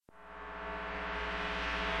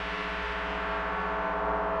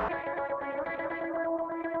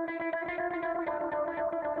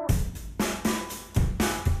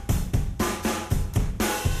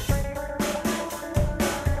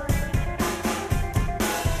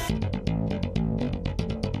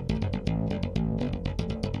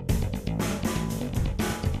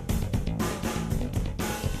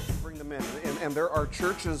and there are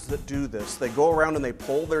churches that do this. They go around and they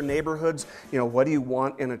poll their neighborhoods, what do you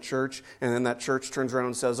want in a church? And then that church turns around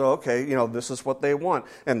and says, oh, okay, this is what they want.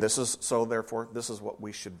 And therefore, this is what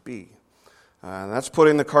we should be. That's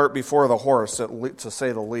putting the cart before the horse, to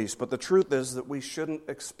say the least. But the truth is that we shouldn't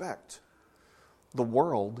expect the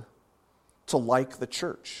world to like the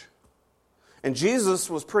church. And Jesus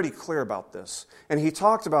was pretty clear about this. And he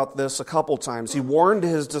talked about this a couple times. He warned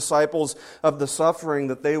his disciples of the suffering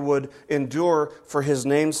that they would endure for his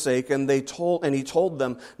name's sake. And he told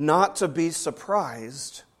them not to be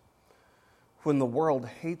surprised when the world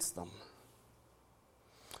hates them.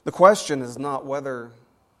 The question is not whether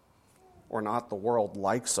or not the world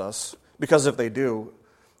likes us. Because if they do,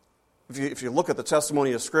 if you look at the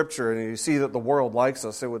testimony of Scripture and you see that the world likes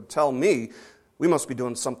us, it would tell me we must be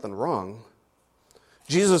doing something wrong.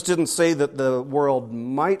 Jesus didn't say that the world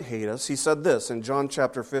might hate us. He said this in John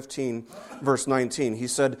chapter 15, verse 19. He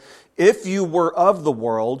said, if you were of the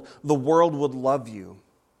world would love you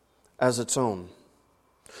as its own.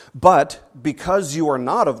 But because you are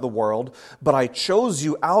not of the world, but I chose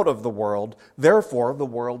you out of the world, therefore the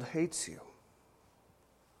world hates you.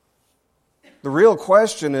 The real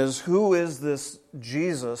question is, who is this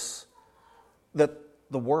Jesus that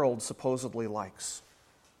the world supposedly likes?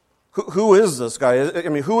 Who is this guy? I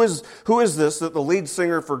mean, who is this that the lead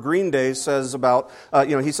singer for Green Day says about,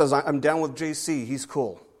 he says, I'm down with JC, he's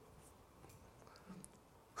cool.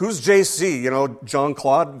 Who's JC?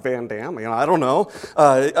 Jean-Claude Van Damme? I don't know.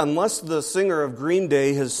 Unless the singer of Green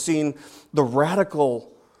Day has seen the radical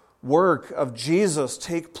work of Jesus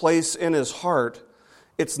take place in his heart,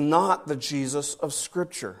 it's not the Jesus of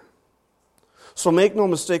Scripture. So make no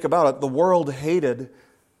mistake about it, the world hated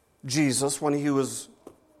Jesus when he was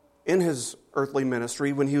in his earthly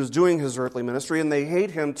ministry, when he was doing his earthly ministry, and they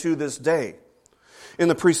hate him to this day. In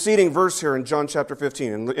the preceding verse here in John chapter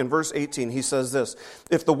 15, in verse 18, he says this,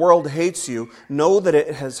 if the world hates you, know that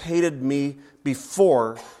it has hated me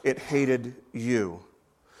before it hated you.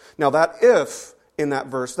 Now that if in that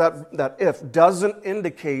verse, that if doesn't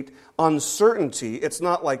indicate uncertainty. It's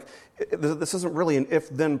not like, this isn't really an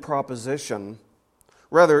if-then proposition.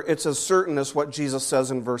 Rather, it's as certain as what Jesus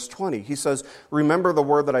says in verse 20. He says, remember the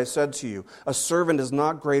word that I said to you, a servant is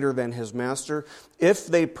not greater than his master. If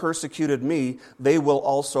they persecuted me, they will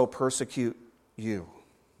also persecute you.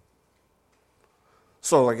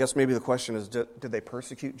 So I guess maybe the question is, did they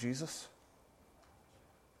persecute Jesus?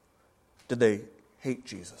 Did they hate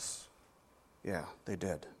Jesus? Yeah, they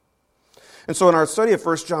did. And so in our study of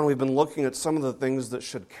 1 John, we've been looking at some of the things that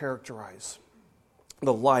should characterize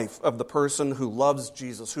the life of the person who loves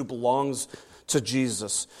Jesus, who belongs to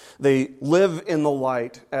Jesus. They live in the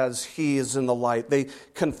light as he is in the light. They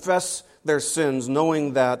confess their sins,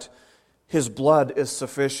 knowing that his blood is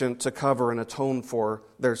sufficient to cover and atone for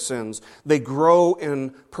their sins. They grow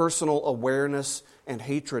in personal awareness and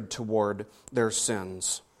hatred toward their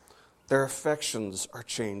sins. Their affections are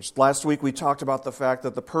changed. Last week we talked about the fact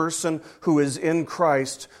that the person who is in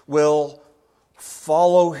Christ will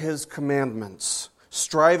follow his commandments,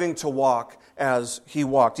 striving to walk as he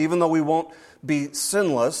walked. Even though we won't be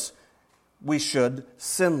sinless, we should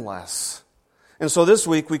sin less. And so this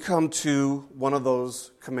week we come to one of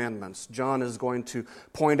those commandments. John is going to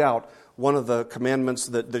point out one of the commandments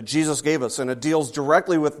that Jesus gave us, and it deals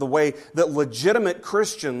directly with the way that legitimate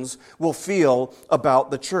Christians will feel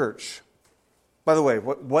about the church. By the way,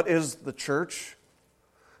 what is the church?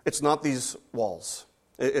 It's not these walls.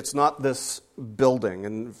 It's not this building.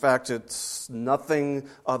 In fact, it's nothing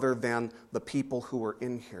other than the people who are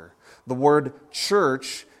in here. The word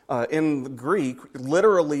church in the Greek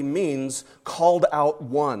literally means called out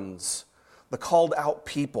ones, the called out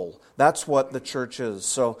people. That's what the church is.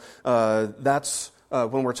 So that's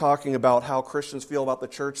when we're talking about how Christians feel about the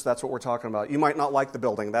church, that's what we're talking about. You might not like the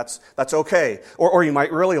building. That's okay. Or you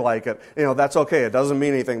might really like it. That's okay. It doesn't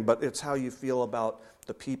mean anything, but it's how you feel about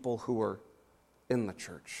the people who are in the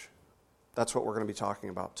church. That's what we're going to be talking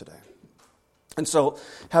about today. And so,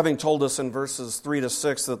 having told us in verses 3 to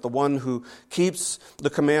 6 that the one who keeps the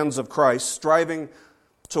commands of Christ, striving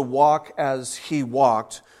to walk as he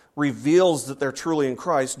walked, reveals that they're truly in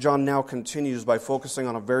Christ, John now continues by focusing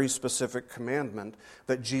on a very specific commandment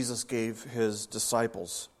that Jesus gave his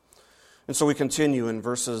disciples. And so we continue in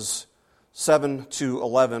verses 7 to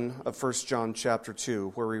 11 of 1 John chapter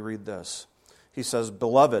 2, where we read this. He says,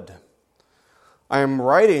 Beloved, I am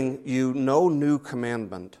writing you no new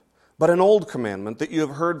commandment, but an old commandment that you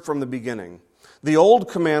have heard from the beginning, The old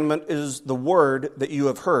commandment is the word that you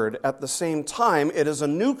have heard. At the same time, it is a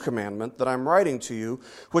new commandment that I'm writing to you,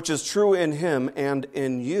 which is true in him and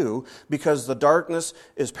in you, because the darkness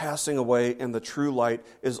is passing away and the true light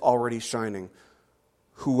is already shining.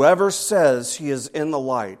 Whoever says he is in the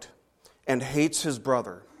light and hates his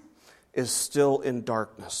brother is still in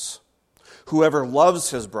darkness. Whoever loves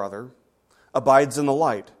his brother abides in the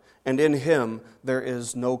light, and in him there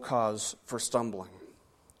is no cause for stumbling.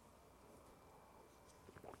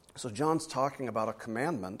 So John's talking about a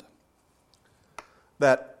commandment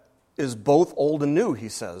that is both old and new, he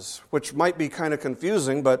says, which might be kind of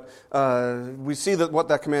confusing, but we see that what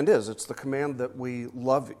that command is. It's the command that we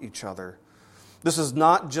love each other. This is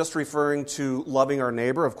not just referring to loving our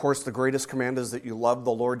neighbor. Of course, the greatest command is that you love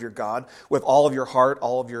the Lord your God with all of your heart,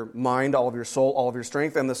 all of your mind, all of your soul, all of your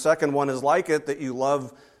strength. And the second one is like it, that you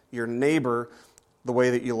love your neighbor the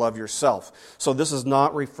way that you love yourself. So this is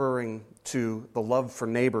not referring to the love for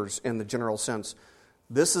neighbors in the general sense.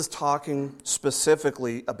 This is talking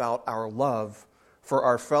specifically about our love for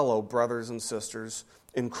our fellow brothers and sisters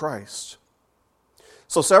in Christ.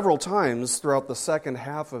 So several times throughout the second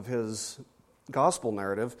half of his gospel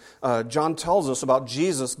narrative, John tells us about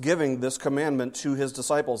Jesus giving this commandment to his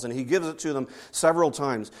disciples, and he gives it to them several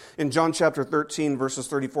times. In John chapter 13, verses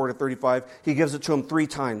 34 to 35, he gives it to them 3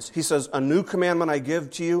 times. He says, "A new commandment I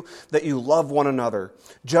give to you, that you love one another.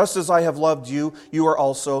 Just as I have loved you, you are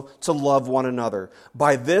also to love one another.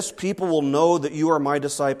 By this people will know that you are my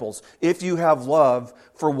disciples, if you have love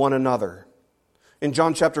for one another." In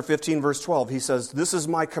John chapter 15, verse 12, he says, "This is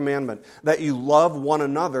my commandment, that you love one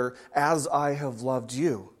another as I have loved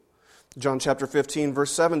you." John chapter 15,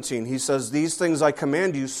 verse 17, he says, "These things I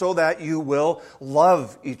command you so that you will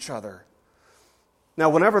love each other." Now,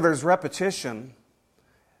 whenever there's repetition,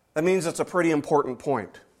 that means it's a pretty important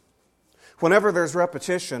point. Whenever there's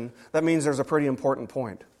repetition, that means there's a pretty important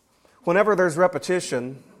point. Whenever there's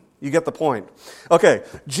repetition, you get the point. Okay,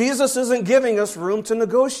 Jesus isn't giving us room to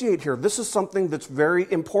negotiate here. This is something that's very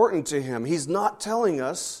important to him. He's not telling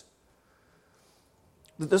us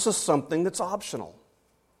that this is something that's optional.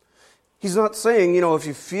 He's not saying, if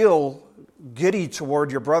you feel giddy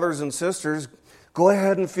toward your brothers and sisters, go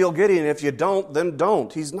ahead and feel giddy, and if you don't, then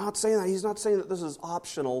don't. He's not saying that. He's not saying that this is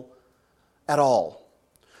optional at all.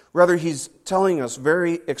 Rather, he's telling us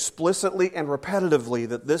very explicitly and repetitively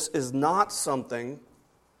that this is not something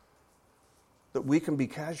that we can be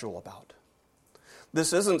casual about.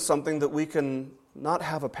 This isn't something that we can not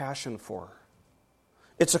have a passion for.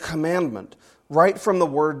 It's a commandment right from the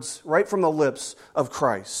lips of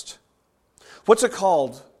Christ. What's it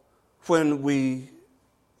called when we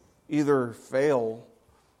either fail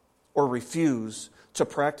or refuse to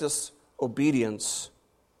practice obedience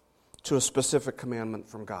to a specific commandment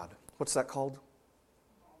from God? What's that called?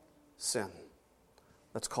 Sin.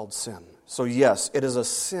 That's called sin. So yes, it is a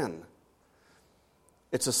sin.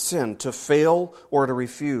 It's a sin to fail or to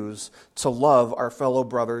refuse to love our fellow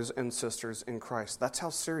brothers and sisters in Christ. That's how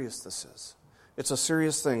serious this is. It's a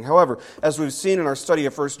serious thing. However, as we've seen in our study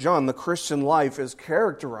of 1 John, the Christian life is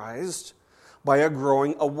characterized by a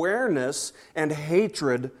growing awareness and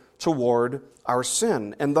hatred toward our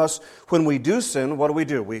sin. And thus, when we do sin, what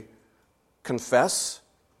do? We confess,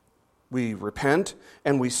 we repent,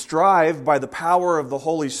 and we strive by the power of the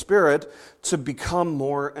Holy Spirit to become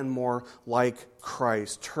more and more like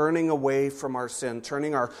Christ, turning away from our sin,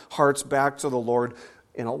 turning our hearts back to the Lord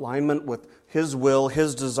in alignment with His will,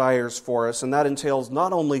 His desires for us. And that entails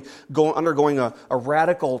not only undergoing a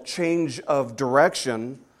radical change of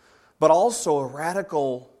direction, but also a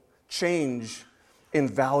radical change in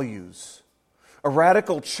values, a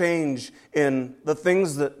radical change in the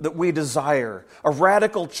things that we desire, a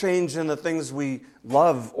radical change in the things we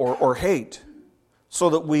love or hate, so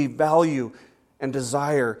that we value and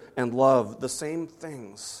desire and love the same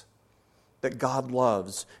things that God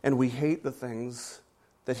loves, and we hate the things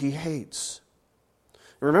that He hates.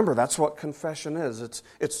 Remember, that's what confession is.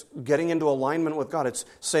 It's getting into alignment with God. It's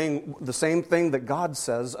saying the same thing that God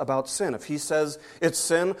says about sin. If He says it's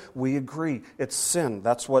sin, we agree. It's sin.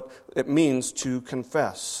 That's what it means to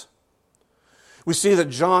confess. We see that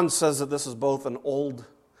John says that this is both an old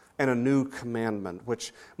and a new commandment,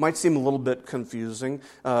 which might seem a little bit confusing,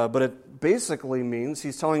 but it basically means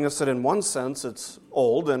he's telling us that in one sense it's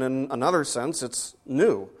old, and in another sense it's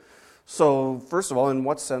new. So, first of all, in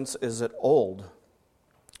what sense is it old?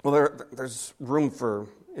 Well, there's room for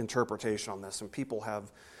interpretation on this, and people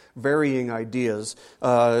have varying ideas.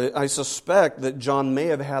 I suspect that John may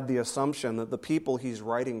have had the assumption that the people he's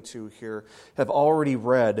writing to here have already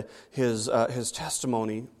read his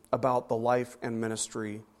testimony about the life and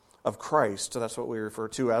ministry of Christ. That's what we refer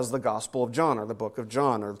to as the Gospel of John, or the book of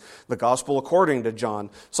John, or the Gospel according to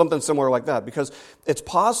John, something similar like that. Because it's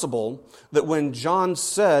possible that when John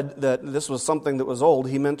said that this was something that was old,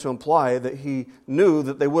 he meant to imply that he knew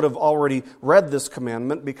that they would have already read this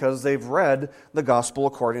commandment because they've read the Gospel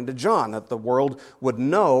according to John, that the world would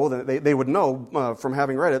know, that they would know from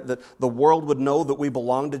having read it, that the world would know that we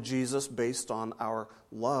belong to Jesus based on our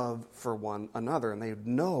love for one another. And they would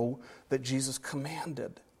know that Jesus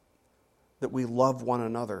commanded that we love one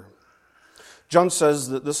another. John says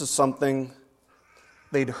that this is something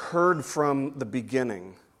they'd heard from the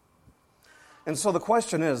beginning. And so the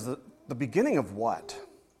question is, the beginning of what?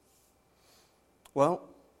 Well,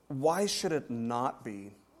 why should it not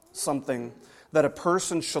be something that a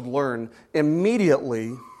person should learn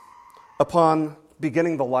immediately upon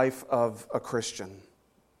beginning the life of a Christian?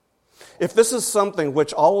 If this is something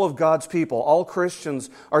which all of God's people, all Christians,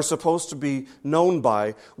 are supposed to be known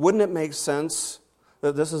by, wouldn't it make sense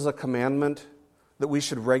that this is a commandment that we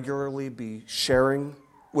should regularly be sharing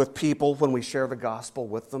with people when we share the gospel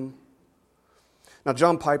with them? Now,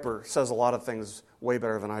 John Piper says a lot of things way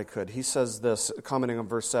better than I could. He says this, commenting on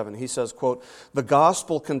verse 7. He says, quote, "The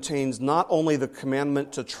gospel contains not only the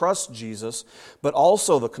commandment to trust Jesus, but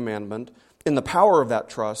also the commandment, in the power of that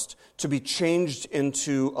trust, to be changed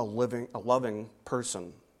into a loving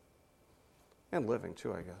person." And living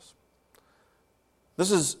too, I guess.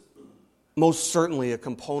 This is most certainly a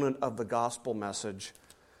component of the gospel message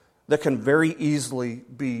that can very easily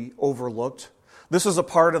be overlooked. This is a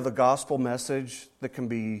part of the gospel message that can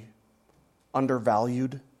be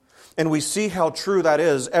undervalued. And we see how true that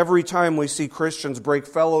is every time we see Christians break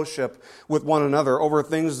fellowship with one another over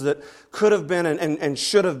things that could have been and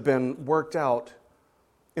should have been worked out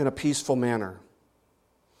in a peaceful manner.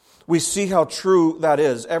 We see how true that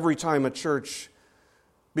is every time a church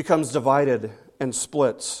becomes divided and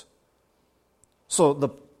splits. So the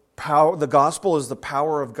gospel is the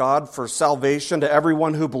power of God for salvation to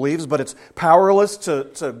everyone who believes, but it's powerless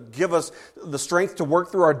to give us the strength to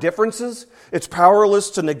work through our differences. It's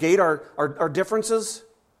powerless to negate our differences.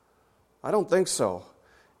 I don't think so.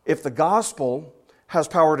 If the gospel has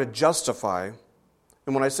power to justify,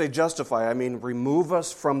 and when I say justify, I mean remove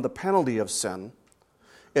us from the penalty of sin,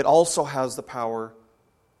 it also has the power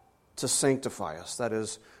to sanctify us. That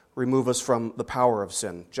is, remove us from the power of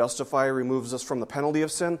sin. Justify removes us from the penalty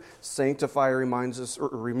of sin. Sanctify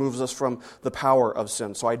removes us from the power of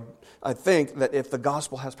sin. So I think that if the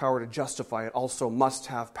gospel has power to justify, it also must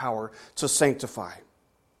have power to sanctify.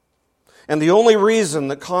 And the only reason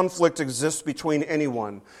that conflict exists between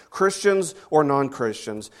anyone, Christians or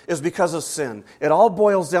non-Christians, is because of sin. It all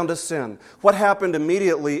boils down to sin. What happened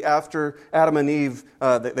immediately after Adam and Eve,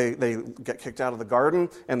 they get kicked out of the garden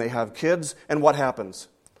and they have kids, and what happens?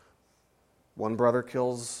 One brother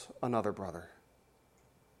kills another brother.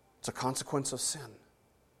 It's a consequence of sin.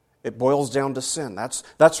 It boils down to sin.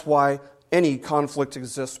 That's why any conflict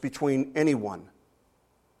exists between anyone.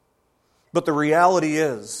 But the reality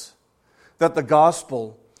is that the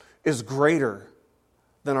gospel is greater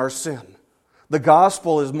than our sin. The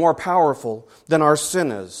gospel is more powerful than our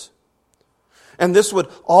sin is. And this would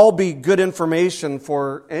all be good information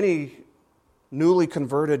for any newly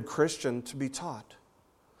converted Christian to be taught.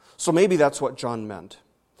 So maybe that's what John meant.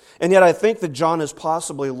 And yet I think that John is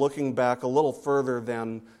possibly looking back a little further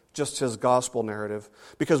than just his gospel narrative,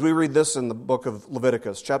 because we read this in the book of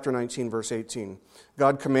Leviticus, chapter 19, verse 18.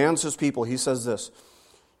 God commands his people, he says this,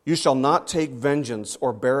 "You shall not take vengeance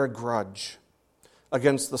or bear a grudge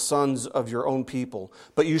against the sons of your own people,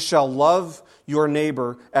 but you shall love your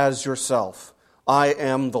neighbor as yourself. I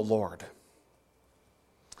am the Lord."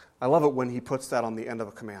 I love it when he puts that on the end of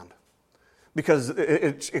a command, because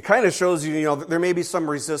it kind of shows you, there may be some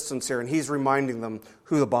resistance here, and he's reminding them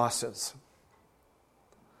who the boss is.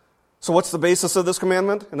 So what's the basis of this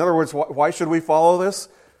commandment? In other words, why should we follow this?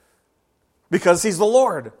 Because he's the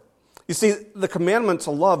Lord. You see, the commandment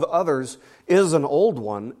to love others is an old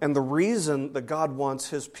one, and the reason that God wants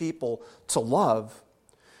his people to love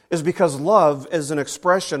is because love is an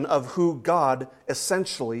expression of who God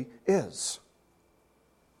essentially is.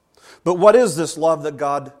 But what is this love that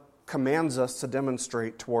God commands us to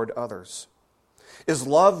demonstrate toward others? Is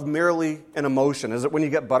love merely an emotion? Is it when you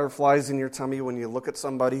get butterflies in your tummy when you look at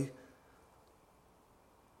somebody?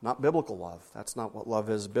 Not biblical love. That's not what love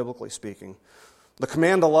is, biblically speaking. The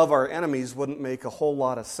command to love our enemies wouldn't make a whole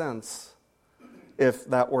lot of sense if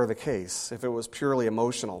that were the case, if it was purely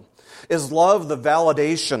emotional. Is love the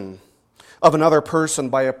validation of another person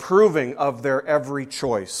by approving of their every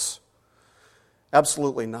choice?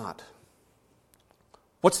 Absolutely not.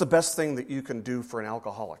 What's the best thing that you can do for an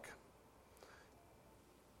alcoholic?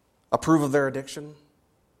 approve of their addiction,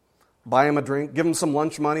 buy them a drink, give them some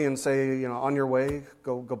lunch money and say, on your way,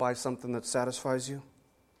 go buy something that satisfies you?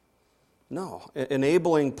 No.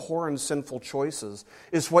 Enabling poor and sinful choices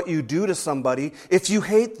is what you do to somebody if you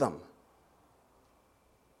hate them.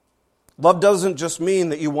 Love doesn't just mean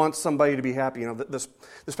that you want somebody to be happy. This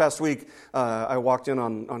past week, I walked in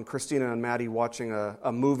on Christina and Maddie watching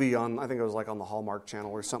a movie on, I think it was like on the Hallmark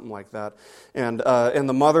Channel or something like that. And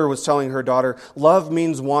the mother was telling her daughter, love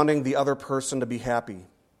means wanting the other person to be happy.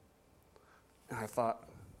 And I thought,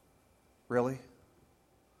 really?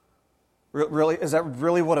 Really? Is that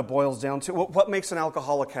really what it boils down to? What makes an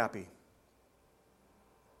alcoholic happy?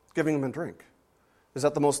 Giving him a drink. Is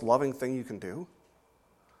that the most loving thing you can do?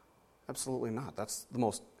 Absolutely not. That's the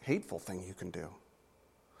most hateful thing you can do.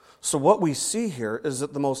 So what we see here is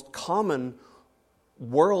that the most common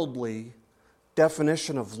worldly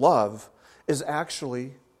definition of love is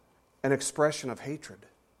actually an expression of hatred.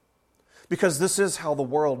 Because this is how the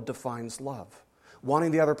world defines love.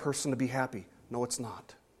 Wanting the other person to be happy. No, it's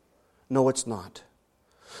not. No, it's not.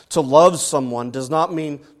 To love someone does not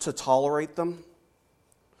mean to tolerate them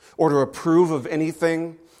or to approve of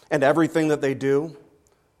anything and everything that they do.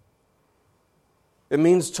 It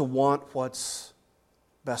means to want what's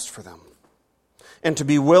best for them and to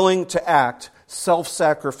be willing to act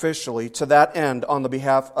self-sacrificially to that end on the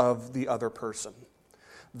behalf of the other person.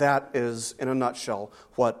 That is, in a nutshell,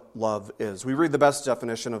 what love is. We read the best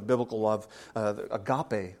definition of biblical love,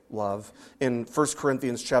 agape love, in 1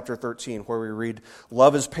 Corinthians chapter 13, where we read,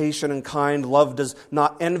 love is patient and kind. Love does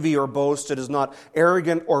not envy or boast. It is not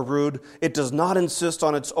arrogant or rude. It does not insist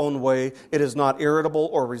on its own way. It is not irritable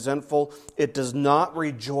or resentful. It does not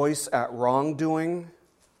rejoice at wrongdoing,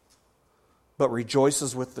 but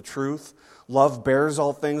rejoices with the truth. Love bears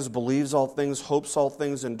all things, believes all things, hopes all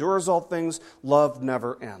things, endures all things. Love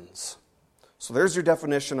never ends. So there's your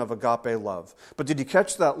definition of agape love. But did you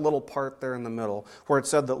catch that little part there in the middle where it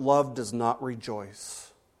said that love does not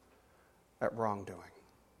rejoice at wrongdoing?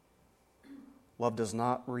 Love does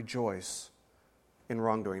not rejoice in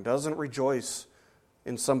wrongdoing. Doesn't rejoice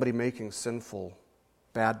in somebody making sinful,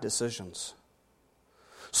 bad decisions.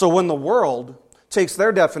 So when the world takes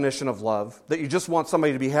their definition of love, that you just want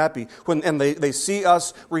somebody to be happy, and they see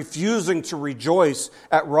us refusing to rejoice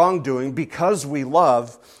at wrongdoing because we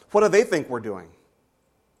love, what do they think we're doing?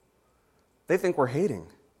 They think we're hating.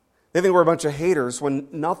 They think we're a bunch of haters when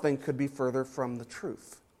nothing could be further from the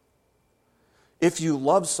truth. If you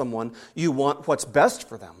love someone, you want what's best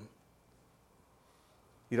for them.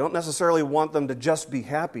 You don't necessarily want them to just be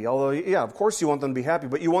happy, although, yeah, of course you want them to be happy,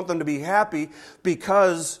 but you want them to be happy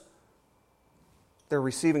because they're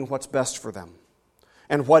receiving what's best for them.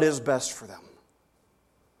 And what is best for them?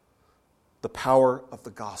 The power of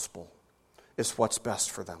the gospel is what's best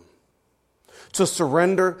for them. To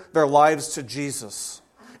surrender their lives to Jesus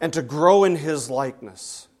and to grow in His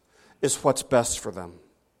likeness is what's best for them.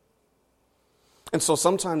 And so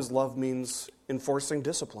sometimes love means enforcing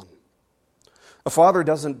discipline. A father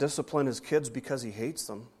doesn't discipline his kids because he hates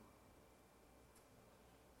them.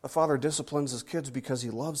 A father disciplines his kids because he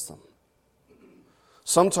loves them.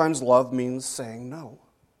 Sometimes love means saying no.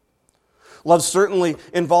 Love certainly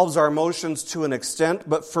involves our emotions to an extent,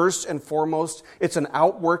 but first and foremost, it's an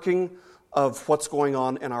outworking of what's going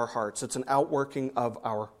on in our hearts. It's an outworking of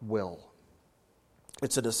our will.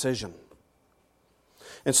 It's a decision.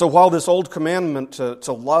 And so while this old commandment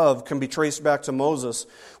to love can be traced back to Moses,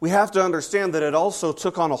 we have to understand that it also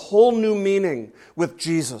took on a whole new meaning with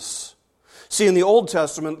Jesus. See, in the Old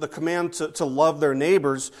Testament, the command to love their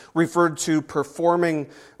neighbors referred to performing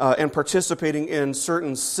and participating in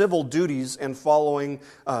certain civil duties and following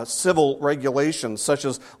civil regulations, such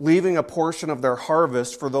as leaving a portion of their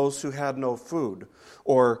harvest for those who had no food,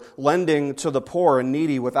 or lending to the poor and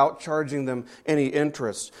needy without charging them any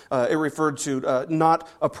interest. It referred to not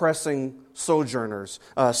oppressing sojourners,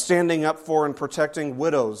 standing up for and protecting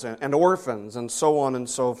widows and orphans, and so on and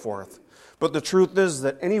so forth. But the truth is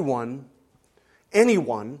that anyone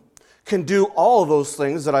can do all of those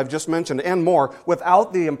things that I've just mentioned and more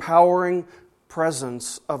without the empowering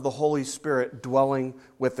presence of the Holy Spirit dwelling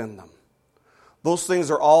within them. Those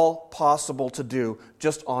things are all possible to do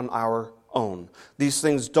just on our own. These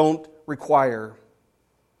things don't require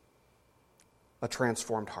a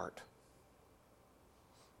transformed heart.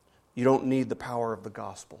 You don't need the power of the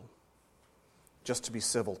gospel just to be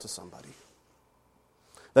civil to somebody.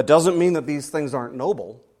 That doesn't mean that these things aren't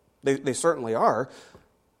noble. They certainly are.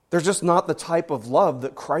 They're just not the type of love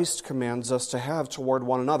that Christ commands us to have toward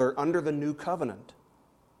one another under the new covenant.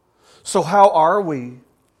 So how are we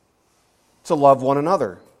to love one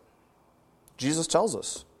another? Jesus tells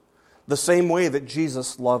us. the same way that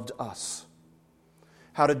Jesus loved us.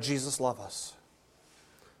 How did Jesus love us?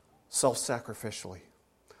 Self-sacrificially,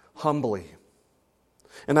 humbly.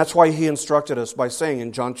 And that's why he instructed us by saying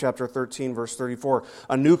in John chapter 13, verse 34,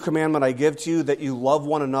 "A new commandment I give to you, that you love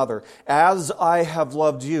one another, as I have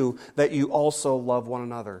loved you, that you also love one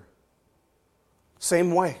another."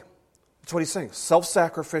 Same way. That's what he's saying.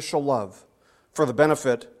 Self-sacrificial love for the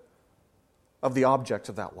benefit of the object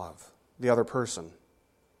of that love, the other person.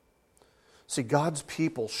 See, God's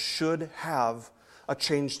people should have a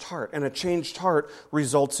changed heart, and a changed heart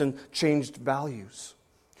results in changed values,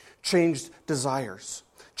 changed desires,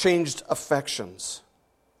 changed affections.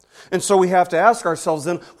 And so we have to ask ourselves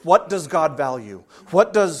then, what does God value?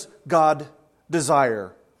 What does God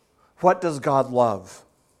desire? What does God love?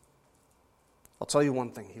 I'll tell you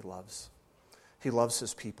one thing he loves. He loves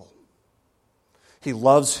his people. He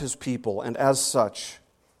loves his people, and as such,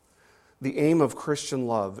 the aim of Christian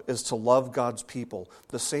love is to love God's people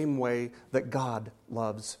the same way that God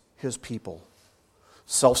loves his people.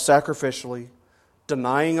 Self-sacrificially,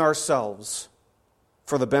 denying ourselves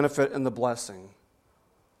for the benefit and the blessing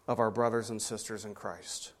of our brothers and sisters in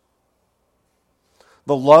Christ.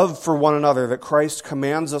 The love for one another that Christ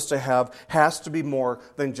commands us to have has to be more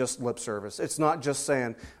than just lip service. It's not just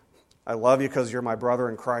saying, "I love you because you're my brother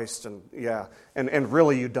in Christ," and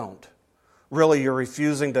really you don't. Really, you're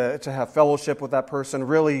refusing to have fellowship with that person.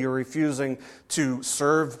 Really, you're refusing to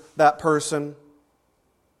serve that person.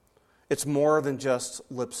 It's more than just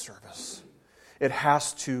lip service. It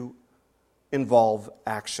has to involve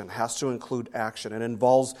action, has to include action. It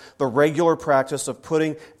involves the regular practice of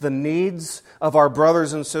putting the needs of our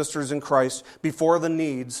brothers and sisters in Christ before the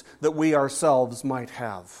needs that we ourselves might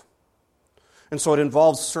have. And so it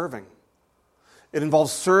involves serving. It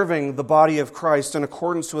involves serving the body of Christ in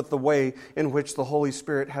accordance with the way in which the Holy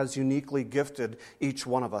Spirit has uniquely gifted each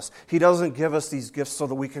one of us. He doesn't give us these gifts so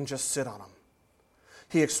that we can just sit on them.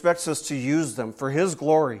 He expects us to use them for His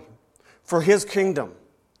glory, for His kingdom,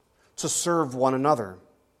 to serve one another.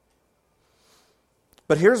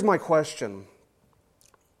 But here's my question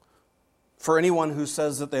for anyone who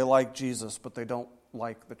says that they like Jesus, but they don't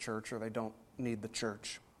like the church or they don't need the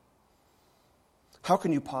church. How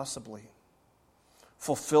can you possibly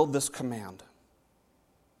fulfill this command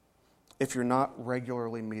if you're not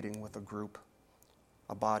regularly meeting with a group,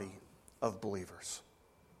 a body of believers?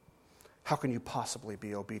 How can you possibly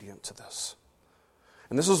be obedient to this?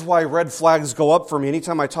 And this is why red flags go up for me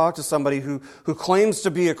anytime I talk to somebody who claims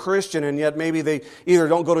to be a Christian and yet maybe they either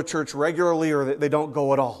don't go to church regularly or they don't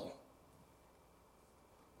go at all.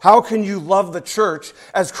 How can you love the church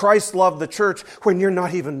as Christ loved the church when you're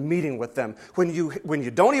not even meeting with them? When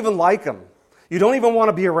you don't even like them? You don't even want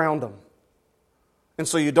to be around them. And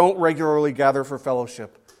so you don't regularly gather for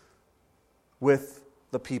fellowship with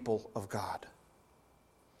the people of God.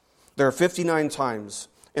 There are 59 times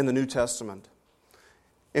in the New Testament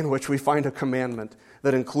in which we find a commandment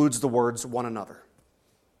that includes the words one another.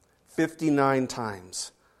 59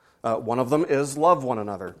 times. One of them is love one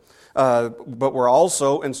another. But we're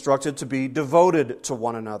also instructed to be devoted to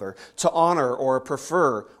one another, to honor or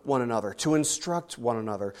prefer one another, to instruct one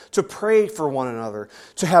another, to pray for one another,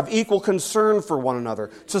 to have equal concern for one another,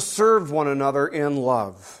 to serve one another in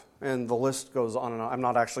love. And the list goes on and on. I'm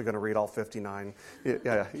not actually going to read all 59.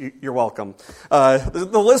 Yeah, you're welcome.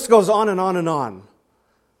 The list goes on and on and on.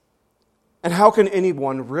 And how can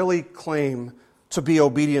anyone really claim to be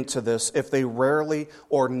obedient to this if they rarely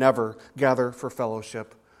or never gather for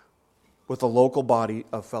fellowship with a local body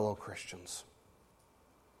of fellow Christians?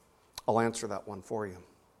 I'll answer that one for you.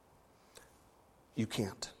 You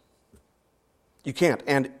can't. You can't.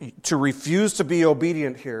 And to refuse to be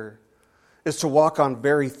obedient here is to walk on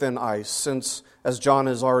very thin ice, since, as John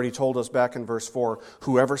has already told us back in verse 4,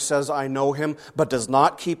 whoever says, "I know him," but does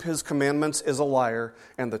not keep his commandments is a liar,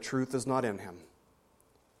 and the truth is not in him.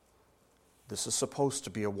 This is supposed to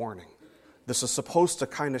be a warning. This is supposed to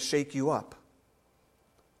kind of shake you up.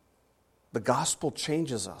 The gospel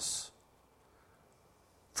changes us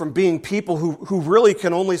from being people who really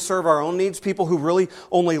can only serve our own needs, people who really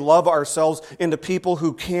only love ourselves, into people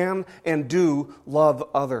who can and do love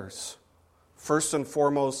others. First and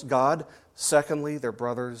foremost, God. Secondly, their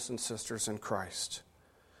brothers and sisters in Christ.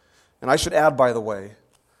 And I should add, by the way,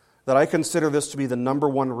 that I consider this to be the number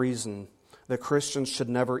one reason that Christians should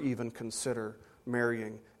never even consider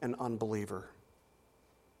marrying an unbeliever.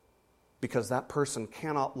 Because that person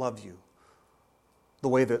cannot love you the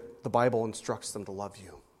way that the Bible instructs them to love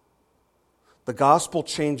you. The gospel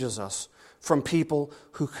changes us from people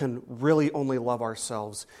who can really only love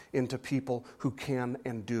ourselves into people who can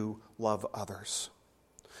and do love others.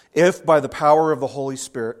 if by the power of the Holy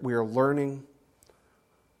Spirit we are learning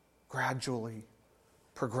gradually,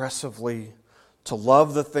 progressively, to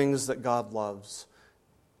love the things that God loves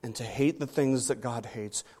and to hate the things that God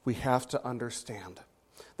hates, we have to understand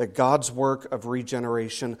that God's work of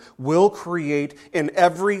regeneration will create in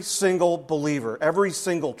every single believer, every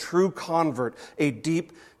single true convert, a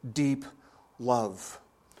deep, deep love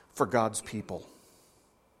for God's people.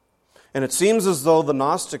 And it seems as though the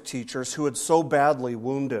Gnostic teachers who had so badly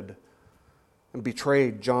wounded and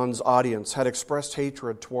betrayed John's audience had expressed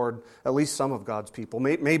hatred toward at least some of God's people,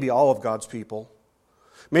 maybe all of God's people.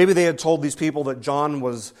 Maybe they had told these people that John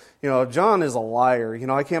was, John is a liar.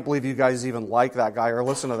 I can't believe you guys even like that guy or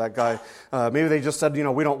listen to that guy. Maybe they just said,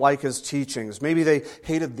 we don't like his teachings. Maybe they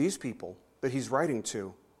hated these people that he's writing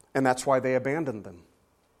to, and that's why they abandoned them.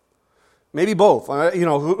 Maybe both.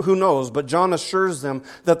 Who knows? But John assures them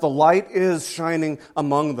that the light is shining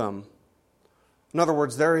among them. In other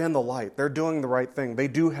words, they're in the light. They're doing the right thing. They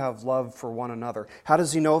do have love for one another. How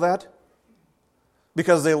does he know that?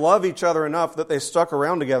 Because they love each other enough that they stuck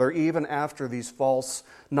around together even after these false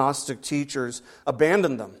Gnostic teachers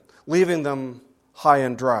abandoned them, leaving them high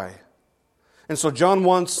and dry. And so John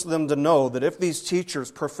wants them to know that if these teachers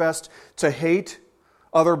professed to hate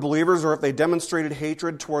other believers, or if they demonstrated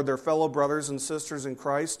hatred toward their fellow brothers and sisters in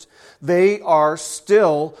Christ, they are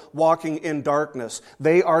still walking in darkness.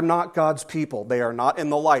 They are not God's people. They are not in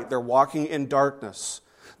the light. They're walking in darkness.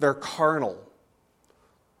 They're carnal.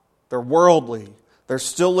 They're worldly. They're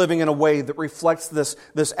still living in a way that reflects this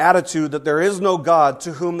attitude that there is no God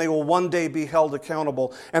to whom they will one day be held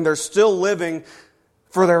accountable. And they're still living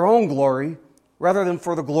for their own glory rather than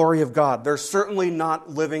for the glory of God. They're certainly not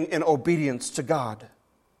living in obedience to God.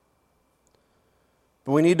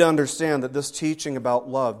 But we need to understand that this teaching about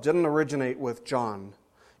love didn't originate with John.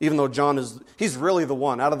 Even though John he's really the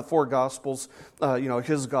one, out of the four Gospels,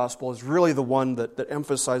 his Gospel is really the one that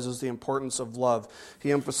emphasizes the importance of love.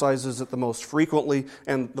 He emphasizes it the most frequently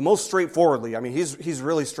and the most straightforwardly. He's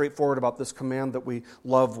really straightforward about this command that we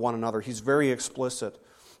love one another. He's very explicit.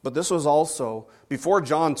 But this was also, before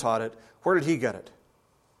John taught it, where did he get it?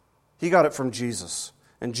 He got it from Jesus.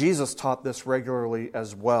 And Jesus taught this regularly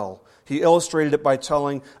as well. He illustrated it by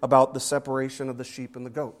telling about the separation of the sheep and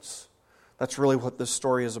the goats. That's really what this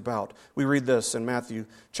story is about. We read this in Matthew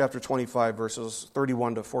chapter 25, verses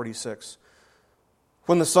 31 to 46.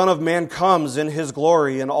 When the Son of Man comes in His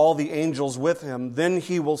glory and all the angels with Him, then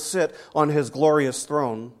He will sit on His glorious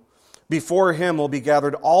throne. Before Him will be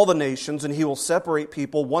gathered all the nations, and He will separate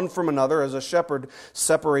people one from another as a shepherd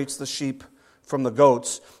separates the sheep from the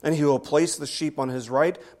goats. And He will place the sheep on His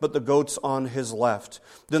right, but the goats on His left.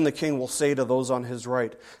 Then the King will say to those on His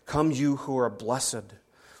right, "Come you who are blessed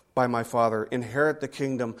by my Father, inherit the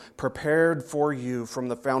kingdom prepared for you from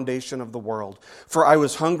the foundation of the world. For I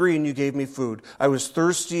was hungry and you gave me food. I was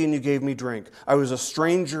thirsty and you gave me drink. I was a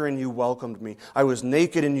stranger and you welcomed me. I was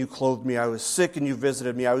naked and you clothed me. I was sick and you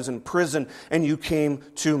visited me. I was in prison and you came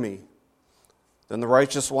to me." Then the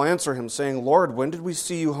righteous will answer Him, saying, "Lord, when did we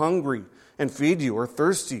see you hungry and feed you, or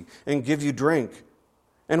thirsty and give you drink?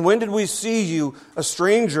 And when did we see you a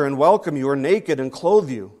stranger and welcome you, or naked and clothe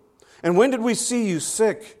you? And when did we see you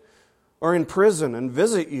sick or in prison and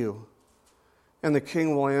visit you?" And the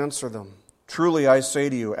King will answer them, "Truly I say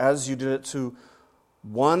to you, as you did it to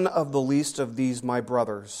one of the least of these my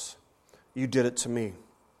brothers, you did it to me."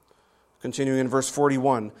 Continuing in verse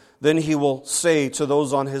 41, "Then He will say to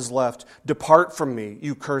those on His left, 'Depart from me,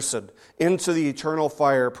 you cursed, into the eternal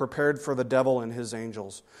fire prepared for the devil and his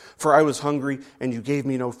angels. For I was hungry, and you gave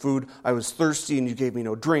me no food. I was thirsty, and you gave me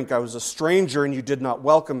no drink. I was a stranger, and you did not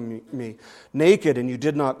welcome me. Naked, and you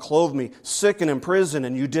did not clothe me. Sick and in prison,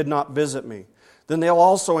 and you did not visit me.' Then they'll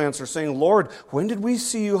also answer, saying, 'Lord, when did we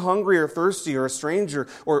see you hungry or thirsty or a stranger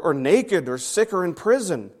or naked or sick or in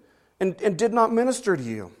prison and did not minister to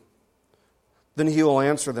you?' Then He will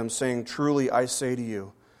answer them, saying, 'Truly I say to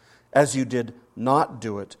you, as you did not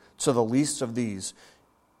do it to the least of these,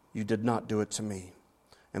 you did not do it to me.'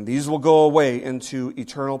 And these will go away into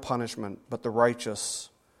eternal punishment, but the righteous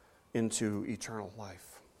into eternal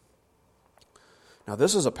life." Now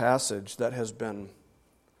this is a passage that has been,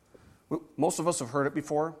 most of us have heard it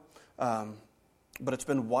before, but it's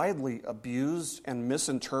been widely abused and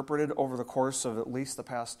misinterpreted over the course of at least the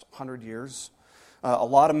past 100 years. A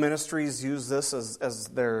lot of ministries use this as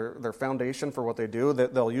their foundation for what they do.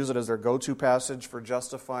 They'll use it as their go-to passage for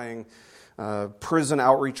justifying prison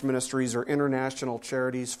outreach ministries or international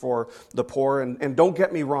charities for the poor. And don't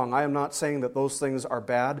get me wrong, I am not saying that those things are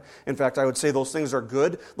bad. In fact, I would say those things are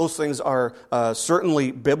good. Those things are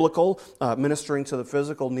certainly biblical, ministering to the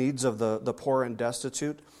physical needs of the poor and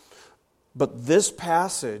destitute. But this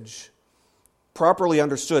passage, properly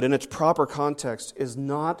understood in its proper context, is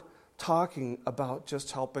not talking about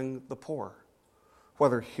just helping the poor,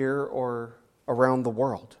 whether here or around the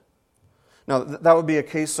world. Now, that would be a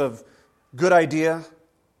case of good idea,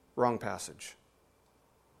 wrong passage.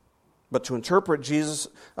 But to interpret Jesus'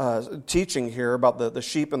 teaching here about the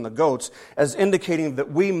sheep and the goats as indicating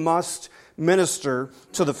that we must minister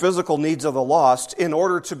to the physical needs of the lost in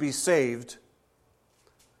order to be saved,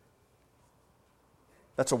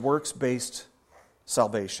 that's a works-based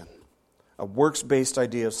salvation, a works-based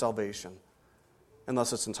idea of salvation, and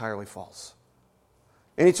thus it's entirely false.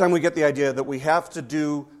 Anytime we get the idea that we have to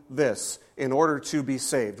do this in order to be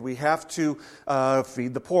saved, we have to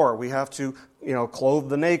feed the poor, we have to clothe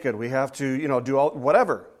the naked, we have to do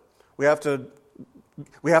whatever, we have to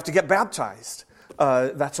get baptized.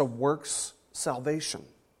 That's a works salvation.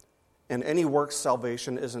 And any works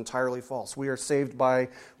salvation is entirely false. We are saved by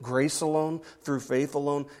grace alone, through faith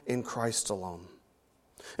alone, in Christ alone.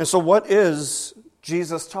 And so what is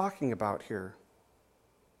Jesus talking about here?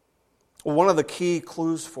 Well, one of the key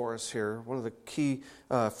clues for us here, one of the key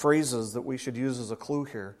phrases that we should use as a clue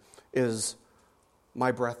here is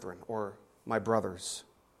my brethren or my brothers.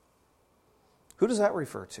 Who does that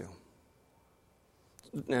refer to?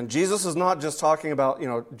 And Jesus is not just talking about,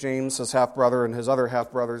 James, his half-brother, and his other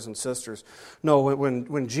half-brothers and sisters. No,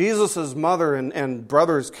 when Jesus' mother and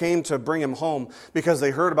brothers came to bring him home because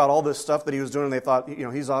they heard about all this stuff that he was doing, and they thought,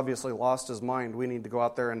 he's obviously lost his mind. We need to go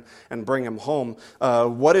out there and bring him home.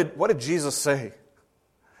 What did Jesus say?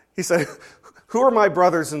 He said, who are my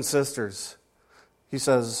brothers and sisters? He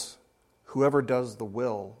says, whoever does the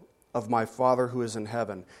will of my Father who is in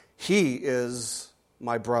heaven, he is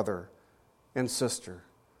my brother and sister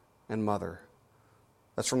and mother.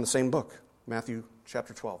 That's from the same book, Matthew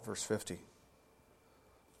chapter 12, verse 50.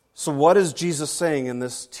 So what is Jesus saying in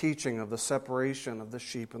this teaching of the separation of the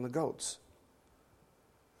sheep and the goats?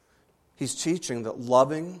 He's teaching that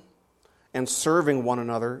loving and serving one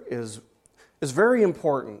another is very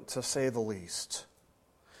important, to say the least.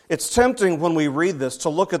 It's tempting when we read this to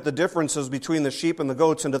look at the differences between the sheep and the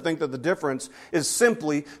goats and to think that the difference is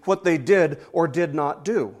simply what they did or did not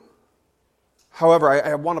do. However,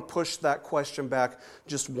 I want to push that question back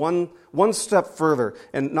just one step further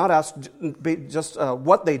and not ask just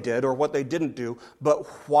what they did or what they didn't do, but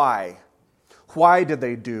why. Why did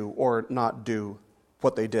they do or not do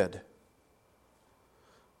what they did?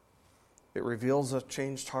 It reveals a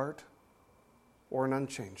changed heart or an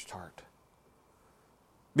unchanged heart.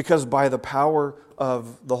 Because by the power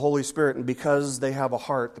of the Holy Spirit and because they have a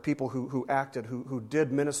heart, the people who acted, who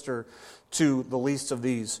did minister to the least of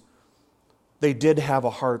these, they did have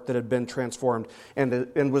a heart that had been transformed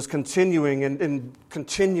and was continuing and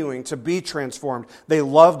continuing to be transformed. They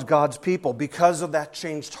loved God's people because of that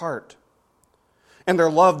changed heart. And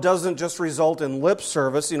their love doesn't just result in lip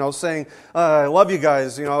service, saying, I love you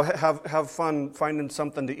guys, have fun finding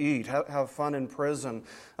something to eat, have fun in prison,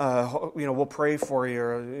 we'll pray for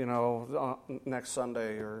you, next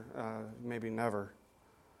Sunday or maybe never.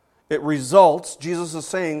 It results, Jesus is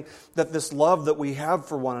saying that this love that we have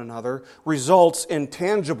for one another results in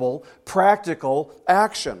tangible, practical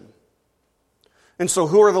action. And so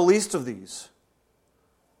who are the least of these?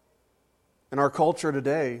 In our culture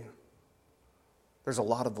today, there's a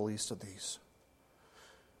lot of the least of these.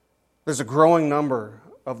 There's a growing number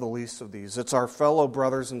of the least of these. It's our fellow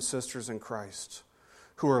brothers and sisters in Christ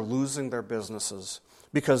who are losing their businesses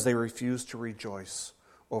because they refuse to rejoice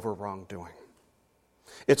over wrongdoing.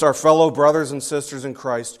 It's our fellow brothers and sisters in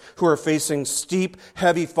Christ who are facing steep,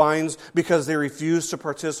 heavy fines because they refuse to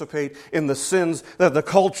participate in the sins that the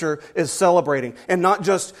culture is celebrating. And not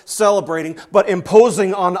just celebrating, but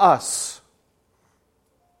imposing on us.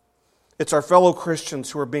 It's our fellow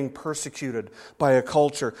Christians who are being persecuted by a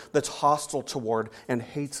culture that's hostile toward and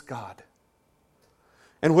hates God.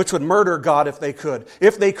 And which would murder God if they could.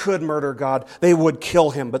 If they could murder God, they would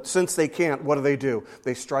kill him. But since they can't, what do?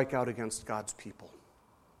 They strike out against God's people.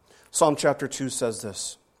 Psalm chapter 2 says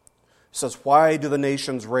this. It says, why do the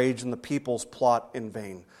nations rage and the peoples plot in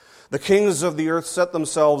vain? The kings of the earth set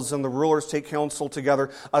themselves and the rulers take counsel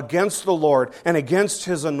together against the Lord and against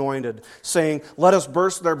his anointed, saying, let us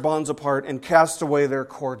burst their bonds apart and cast away their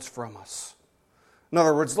cords from us. In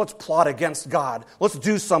other words, let's plot against God. Let's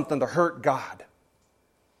do something to hurt God.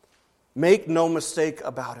 Make no mistake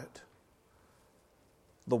about it.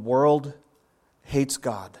 The world hates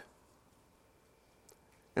God.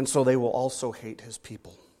 And so they will also hate his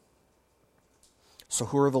people. So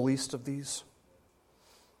who are the least of these?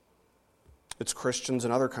 It's Christians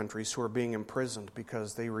in other countries who are being imprisoned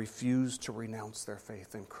because they refuse to renounce their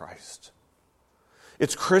faith in Christ.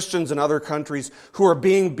 It's Christians in other countries who are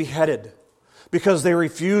being beheaded because they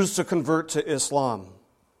refuse to convert to Islam.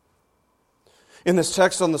 In this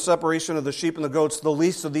text on the separation of the sheep and the goats, the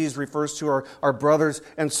least of these refers to our brothers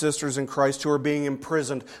and sisters in Christ who are being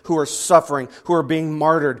imprisoned, who are suffering, who are being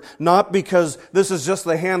martyred. Not because this is just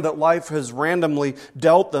the hand that life has randomly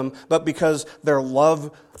dealt them, but because they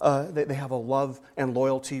have a love and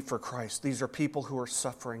loyalty for Christ. These are people who are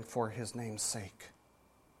suffering for His name's sake.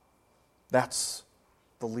 That's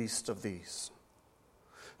the least of these.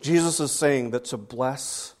 Jesus is saying that to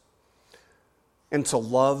bless and to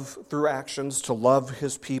love through actions, to love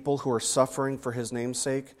His people who are suffering for His name's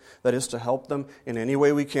sake, that is to help them in any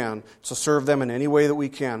way we can, to serve them in any way that we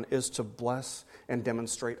can, is to bless and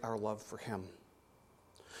demonstrate our love for Him.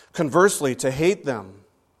 Conversely, to hate them,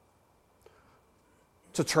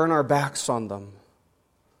 to turn our backs on them,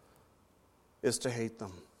 is to hate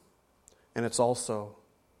them. And it's also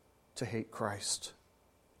to hate Christ.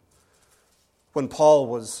 When Paul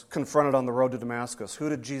was confronted on the road to Damascus, who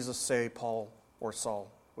did Jesus say Paul or Saul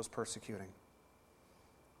was persecuting?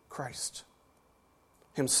 Christ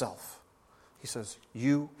Himself. He says,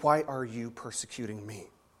 why are you persecuting me?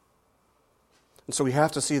 And so we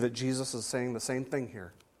have to see that Jesus is saying the same thing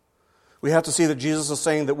here. We have to see that Jesus is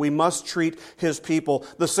saying that we must treat His people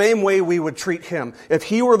the same way we would treat Him. If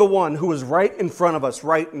He were the one who was right in front of us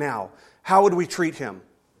right now, how would we treat Him?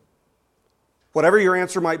 Whatever your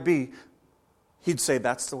answer might be, He'd say,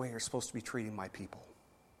 that's the way you're supposed to be treating my people.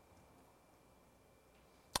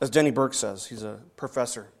 As Denny Burke says, he's a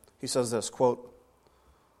professor, he says this, quote,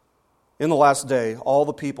 "In the last day, all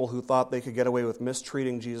the people who thought they could get away with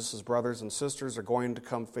mistreating Jesus' brothers and sisters are going to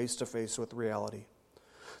come face to face with reality.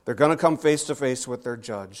 They're going to come face to face with their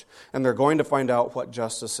judge, and they're going to find out what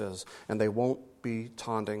justice is, and they won't be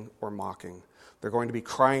taunting or mocking. They're going to be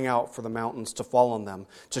crying out for the mountains to fall on them,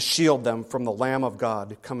 to shield them from the Lamb of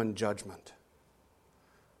God come in judgment."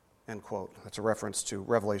 End quote. That's a reference to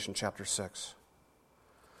Revelation chapter 6.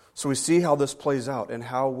 So we see how this plays out and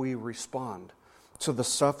how we respond to the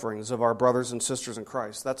sufferings of our brothers and sisters in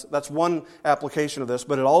Christ. That's one application of this,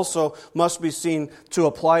 but it also must be seen to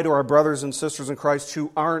apply to our brothers and sisters in Christ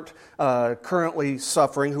who aren't currently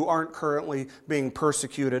suffering, who aren't currently being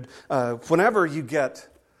persecuted. Whenever you get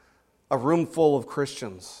a room full of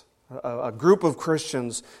Christians, a group of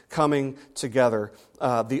Christians coming together,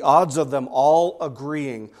 the odds of them all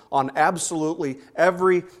agreeing on absolutely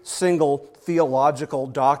every single theological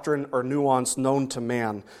doctrine or nuance known to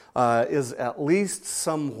man is at least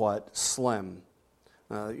somewhat slim.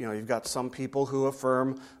 You've got some people who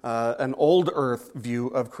affirm an old earth view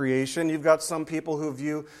of creation. You've got some people who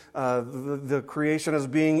view the creation as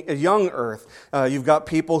being a young earth. You've got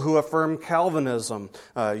people who affirm Calvinism.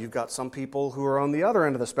 You've got some people who are on the other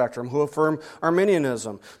end of the spectrum who affirm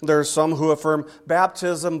Arminianism. There are some who affirm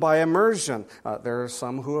baptism by immersion. There are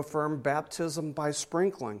some who affirm baptism by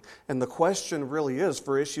sprinkling. And the question really is,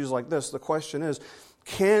 for issues like this, the question is,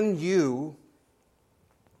 can you,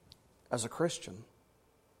 as a Christian,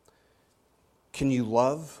 can you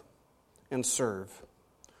love and serve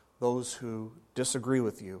those who disagree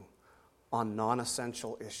with you on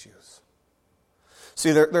non-essential issues?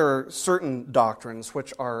 See, there are certain doctrines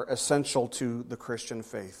which are essential to the Christian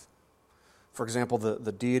faith. For example,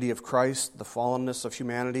 the deity of Christ, the fallenness of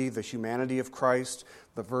humanity, the humanity of Christ,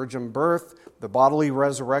 the virgin birth, the bodily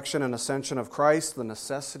resurrection and ascension of Christ, the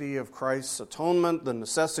necessity of Christ's atonement, the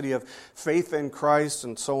necessity of faith in Christ,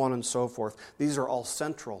 and so on and so forth. These are all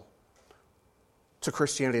central to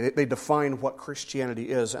Christianity. They define what Christianity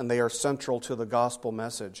is, and they are central to the gospel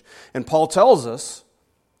message. And Paul tells us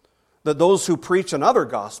that those who preach another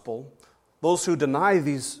gospel, those who deny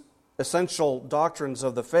these essential doctrines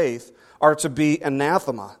of the faith, are to be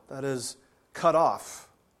anathema, that is, cut off,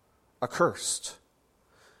 accursed.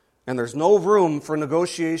 And there's no room for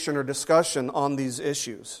negotiation or discussion on these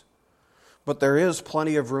issues. But there is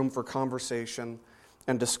plenty of room for conversation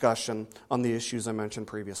and discussion on the issues I mentioned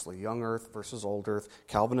previously, young earth versus old earth,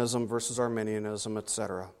 Calvinism versus Arminianism,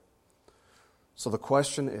 etc. So the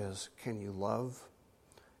question is, can you love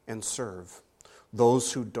and serve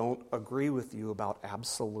those who don't agree with you about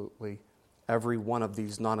absolutely every one of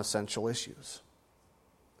these non-essential issues?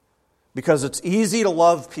 Because it's easy to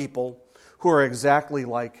love people who are exactly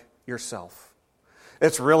like yourself.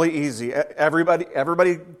 It's really easy.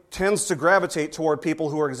 Everybody tends to gravitate toward people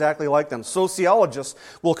who are exactly like them. Sociologists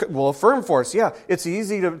will affirm for us, yeah, it's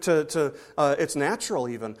easy it's natural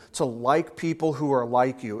even, to like people who are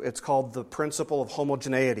like you. It's called the principle of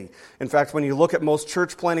homogeneity. In fact, when you look at most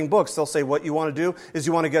church planning books, they'll say what you want to do is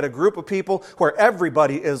you want to get a group of people where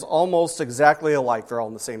everybody is almost exactly alike. They're all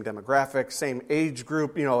in the same demographic, same age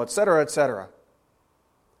group, et cetera, et cetera.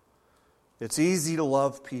 It's easy to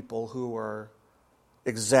love people who are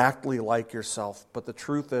exactly like yourself, but the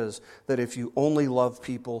truth is that if you only love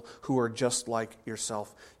people who are just like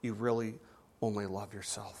yourself, you really only love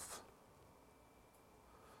yourself.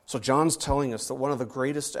 So John's telling us that one of the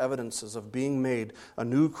greatest evidences of being made a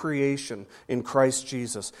new creation in Christ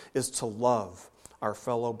Jesus is to love our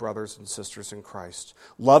fellow brothers and sisters in Christ.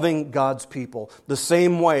 Loving God's people the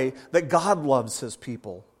same way that God loves His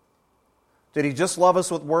people. Did He just love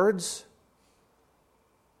us with words?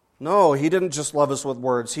 No, He didn't just love us with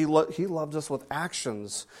words. He loved us with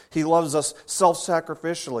actions. He loves us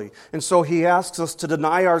self-sacrificially. And so He asks us to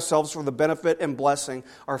deny ourselves for the benefit and blessing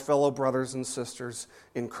our fellow brothers and sisters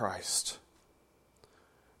in Christ.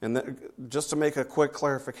 And just to make a quick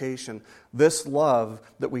clarification, this love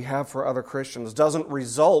that we have for other Christians doesn't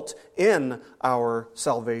result in our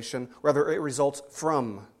salvation. Rather, it results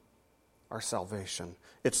from our salvation.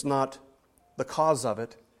 It's not the cause of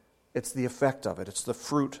it. It's the effect of it. It's the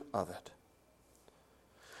fruit of it.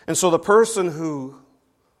 And so the person who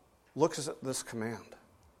looks at this command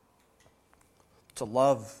to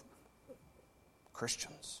love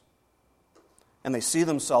Christians and they see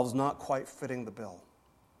themselves not quite fitting the bill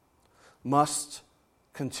must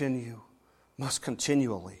continually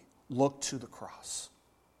look to the cross.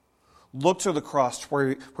 Look to the cross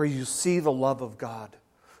where you see the love of God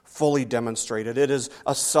fully demonstrated. It is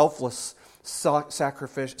a selfless,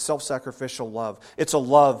 self-sacrificial love. It's a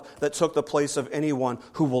love that took the place of anyone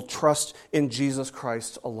who will trust in Jesus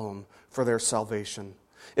Christ alone for their salvation.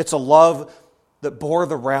 It's a love that bore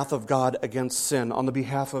the wrath of God against sin on the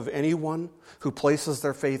behalf of anyone who places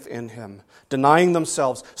their faith in Him, denying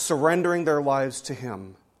themselves, surrendering their lives to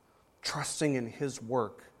Him, trusting in His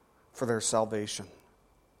work for their salvation.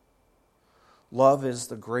 Love is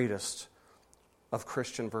the greatest of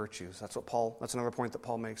Christian virtues. That's another point that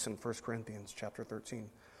Paul makes in 1 Corinthians chapter 13.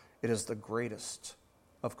 It is the greatest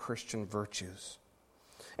of Christian virtues.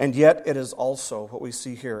 And yet it is also, what we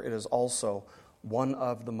see here, it is also one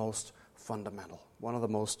of the most fundamental, one of the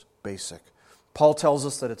most basic. Paul tells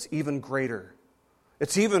us that it's even greater.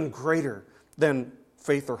 It's even greater than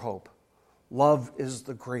faith or hope. Love is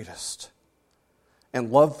the greatest.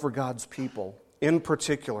 And love for God's people, in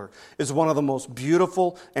particular, is one of the most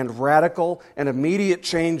beautiful and radical and immediate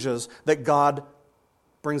changes that God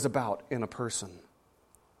brings about in a person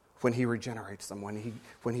when He regenerates them,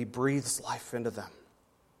 when He breathes life into them.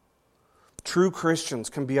 True Christians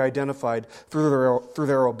can be identified through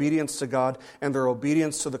their obedience to God and their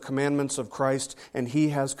obedience to the commandments of Christ, and He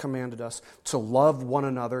has commanded us to love one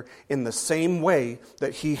another in the same way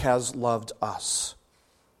that He has loved us.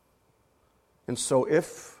 And so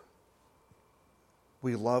if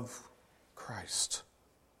we love Christ,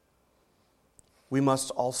 we must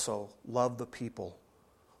also love the people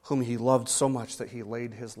whom He loved so much that He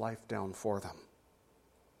laid His life down for them.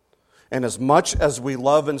 And as much as we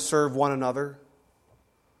love and serve one another,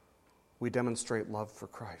 we demonstrate love for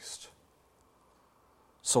Christ.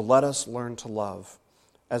 So let us learn to love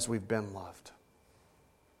as we've been loved,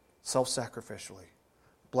 self-sacrificially,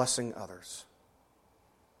 blessing others.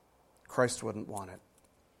 Christ wouldn't want it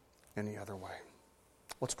any other way.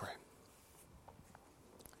 Let's pray.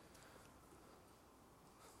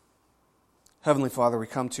 Heavenly Father, we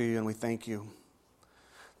come to You and we thank You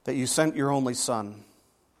that You sent Your only Son,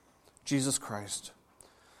 Jesus Christ,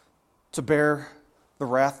 to bear the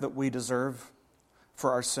wrath that we deserve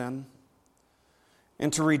for our sin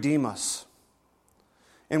and to redeem us.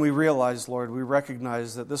 And we realize, Lord, we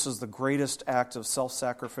recognize that this is the greatest act of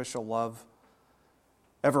self-sacrificial love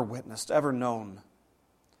ever witnessed, ever known.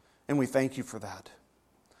 And we thank You for that.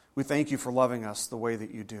 We thank You for loving us the way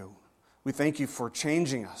that You do. We thank You for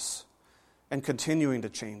changing us and continuing to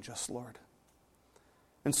change us, Lord.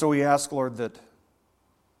 And so we ask, Lord, that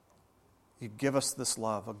You give us this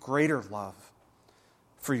love, a greater love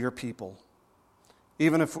for Your people.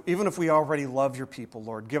 Even if we already love Your people,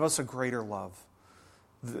 Lord, give us a greater love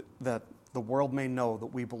that the world may know that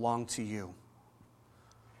we belong to You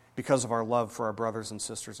because of our love for our brothers and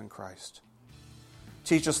sisters in Christ.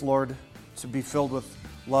 Teach us, Lord, to be filled with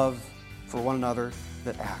love for one another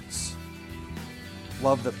that acts,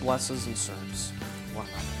 love that blesses and serves one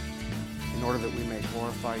another, in order that we may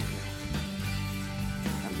glorify You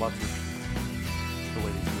and love Your people the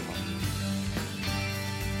way that You love.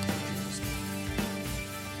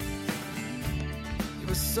 You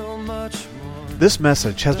are so much more This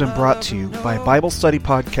message has been brought to you by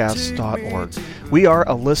BibleStudyPodcasts.org. We are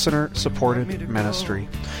a listener-supported ministry.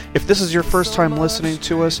 If this is your first time listening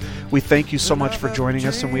to us, we thank you so much for joining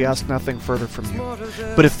us, and we ask nothing further from you.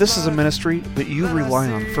 But if this is a ministry that you rely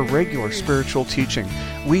on for regular spiritual teaching,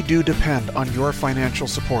 we do depend on your financial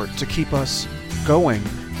support to keep us going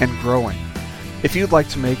and growing. If you'd like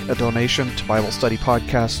to make a donation to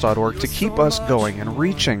BibleStudyPodcasts.org to keep us going and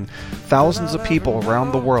reaching thousands of people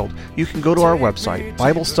around the world, you can go to our website,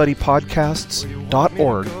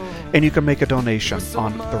 BibleStudyPodcasts.org, and you can make a donation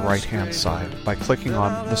on the right-hand side by clicking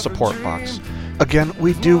on the support box. Again,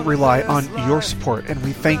 we do rely on your support, and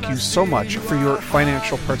we thank you so much for your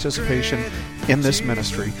financial participation in this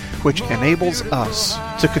ministry, which enables us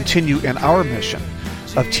to continue in our mission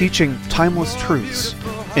of teaching timeless truths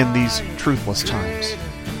in these truthless times.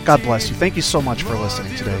 God bless you. Thank you so much for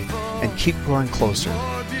listening today, and keep growing closer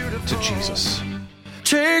to Jesus.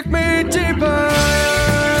 Take me deeper.